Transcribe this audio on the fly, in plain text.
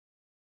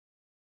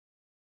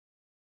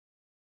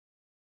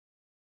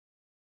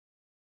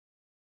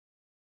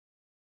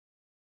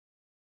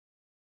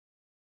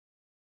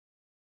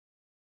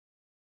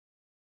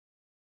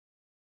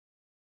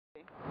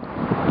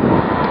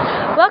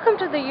Welcome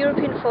to the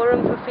European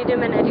Forum for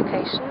Freedom and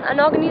Education,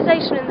 an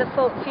organization in the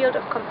field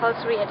of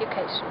compulsory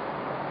education.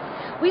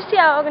 We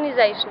see our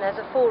organization as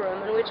a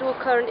forum in which all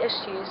current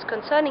issues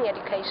concerning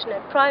education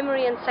at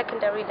primary and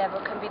secondary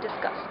level can be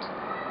discussed.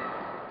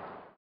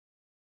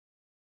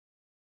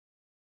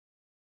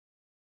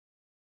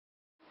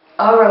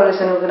 Our role as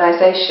an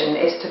organisation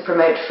is to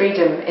promote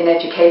freedom in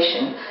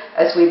education,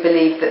 as we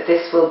believe that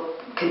this will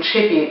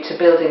contribute to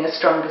building a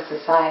stronger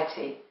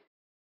society.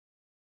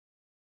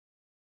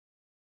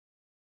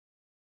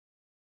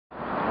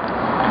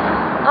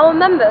 Our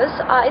members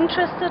are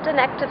interested and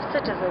active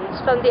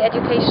citizens from the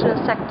educational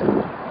sector.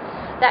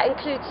 That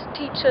includes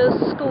teachers,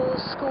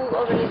 schools, school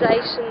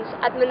organizations,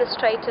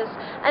 administrators,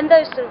 and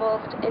those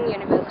involved in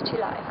university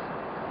life.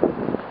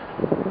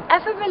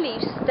 EFFE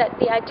believes that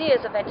the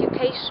ideas of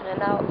education and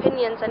our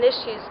opinions and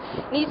issues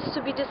needs to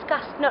be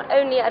discussed not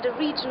only at a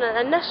regional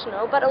and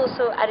national, but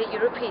also at a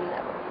European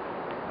level.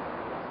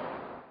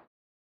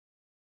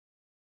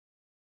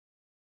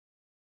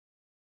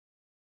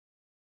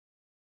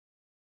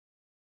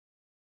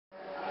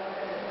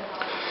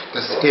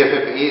 Das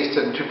EFFE ist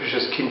ein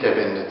typisches Kind der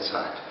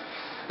Wendezeit.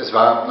 Es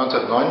war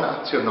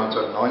 1989 und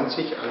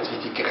 1990, als sich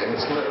die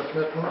Grenzen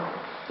öffneten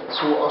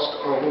zu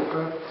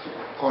Osteuropa.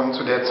 Und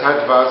zu der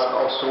Zeit war es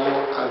auch so,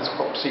 als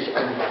ob sich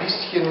ein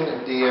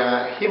bisschen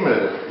der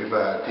Himmel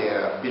über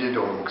der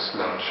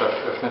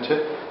Bildungslandschaft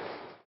öffnete.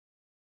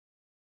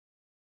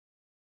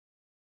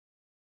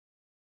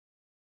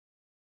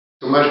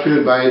 Zum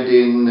Beispiel bei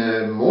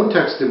den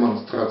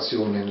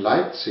Montagsdemonstrationen in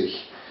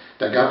Leipzig,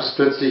 da gab es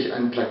plötzlich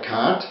ein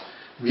Plakat: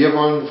 Wir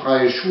wollen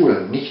freie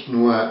Schulen, nicht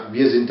nur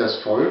wir sind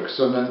das Volk,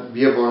 sondern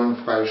wir wollen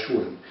freie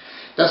Schulen.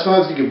 Das war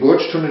also die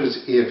Geburtsstunde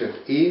des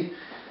EFFE,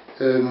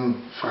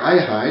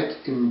 Freiheit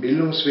im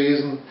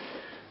Bildungswesen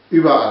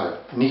überall,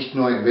 nicht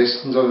nur im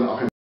Westen, sondern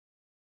auch im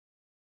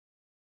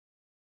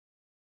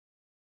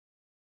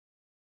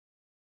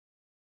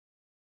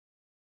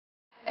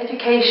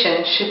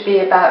Education should be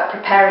about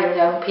preparing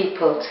young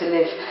people to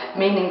live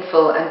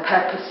meaningful and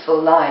purposeful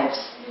lives,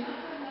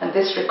 and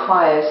this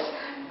requires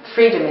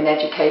freedom in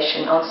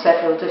education on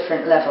several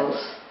different levels.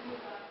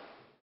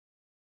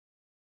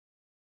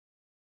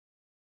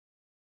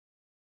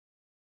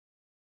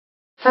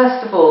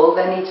 First of all,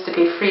 there needs to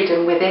be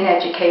freedom within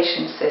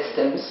education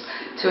systems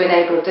to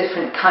enable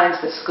different kinds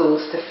of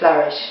schools to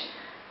flourish.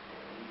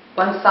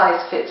 One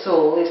size fits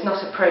all is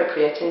not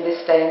appropriate in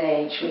this day and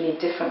age. We need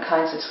different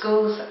kinds of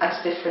schools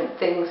as different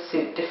things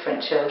suit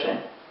different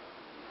children.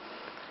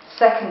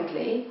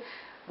 Secondly,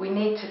 we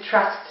need to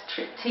trust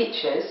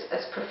teachers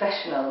as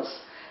professionals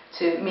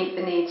to meet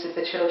the needs of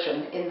the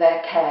children in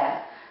their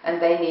care,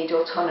 and they need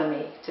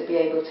autonomy to be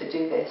able to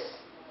do this.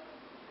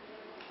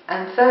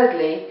 And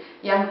thirdly,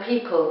 young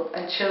people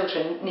and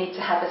children need to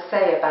have a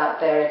say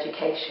about their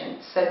education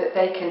so that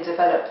they can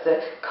develop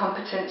the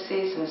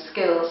competencies and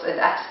skills and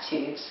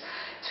attitudes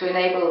to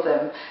enable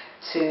them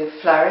to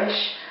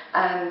flourish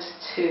and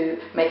to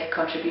make a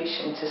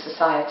contribution to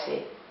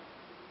society.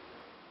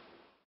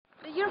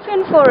 The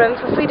European Forum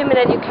for Freedom in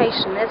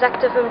Education is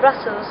active in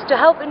Brussels to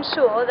help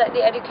ensure that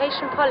the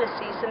education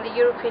policies in the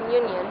European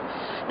Union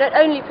not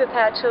only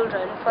prepare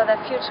children for their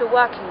future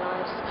working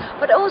lives,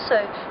 but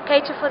also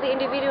cater for the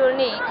individual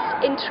needs,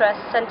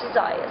 interests and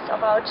desires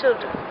of our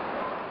children.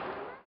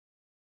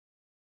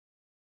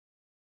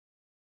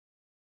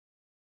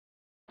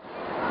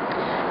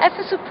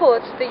 EFFE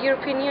supports the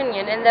European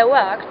Union in their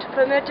work to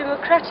promote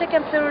democratic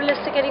and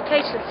pluralistic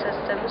education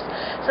systems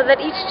so that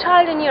each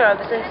child in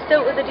Europe is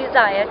instilled with a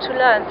desire to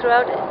learn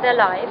throughout their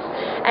life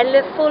and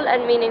live full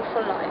and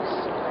meaningful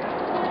lives.